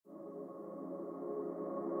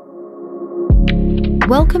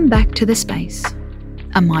Welcome back to The Space,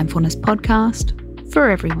 a mindfulness podcast for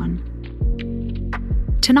everyone.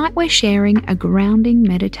 Tonight we're sharing a grounding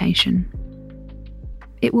meditation.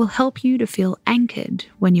 It will help you to feel anchored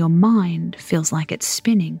when your mind feels like it's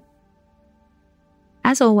spinning.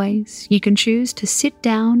 As always, you can choose to sit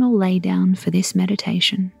down or lay down for this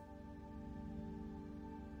meditation.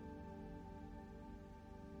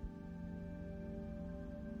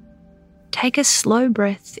 Take a slow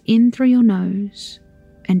breath in through your nose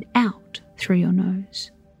and out through your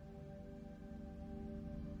nose.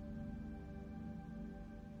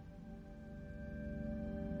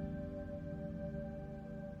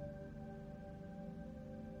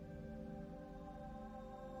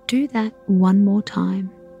 Do that one more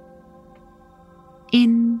time.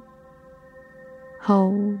 In,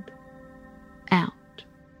 hold, out.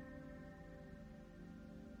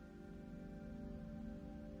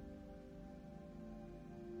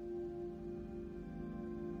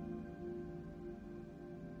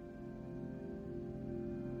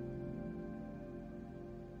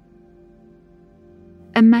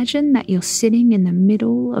 Imagine that you're sitting in the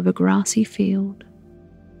middle of a grassy field.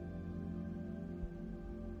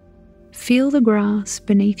 Feel the grass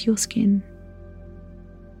beneath your skin,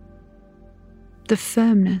 the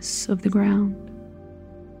firmness of the ground,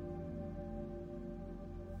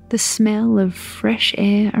 the smell of fresh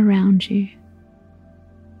air around you.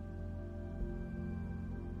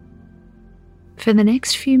 For the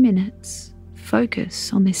next few minutes,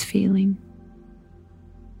 focus on this feeling.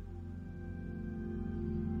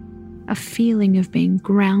 A feeling of being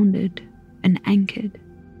grounded and anchored.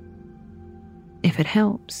 If it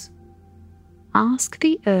helps, ask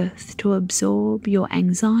the earth to absorb your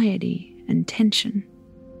anxiety and tension.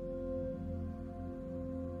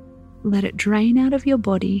 Let it drain out of your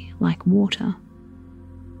body like water.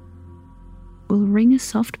 We'll ring a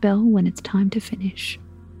soft bell when it's time to finish.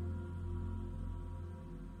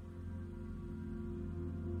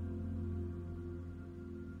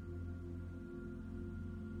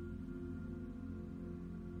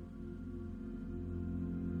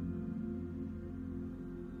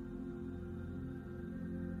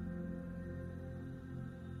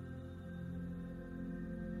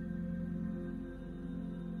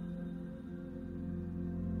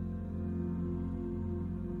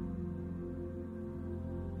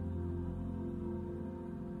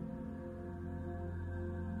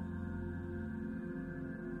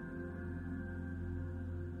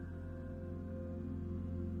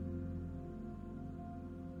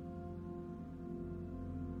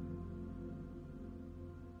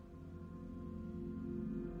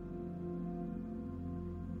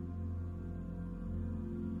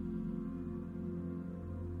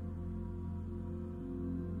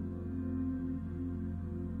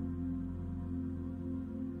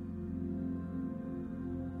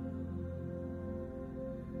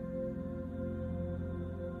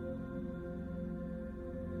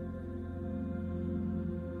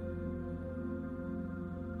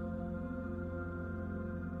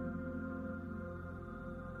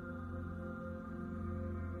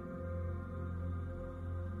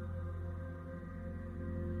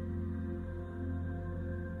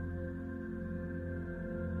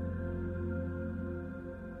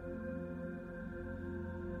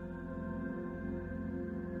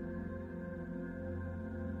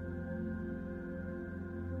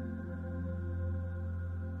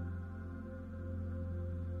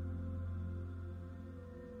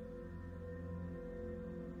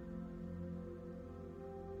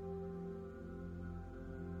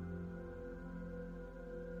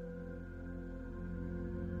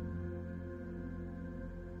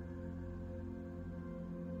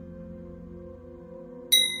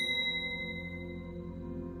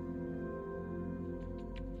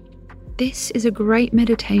 This is a great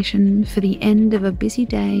meditation for the end of a busy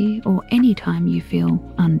day or any time you feel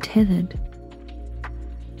untethered.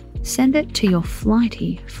 Send it to your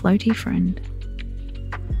flighty, floaty friend.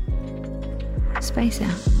 Space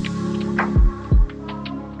out.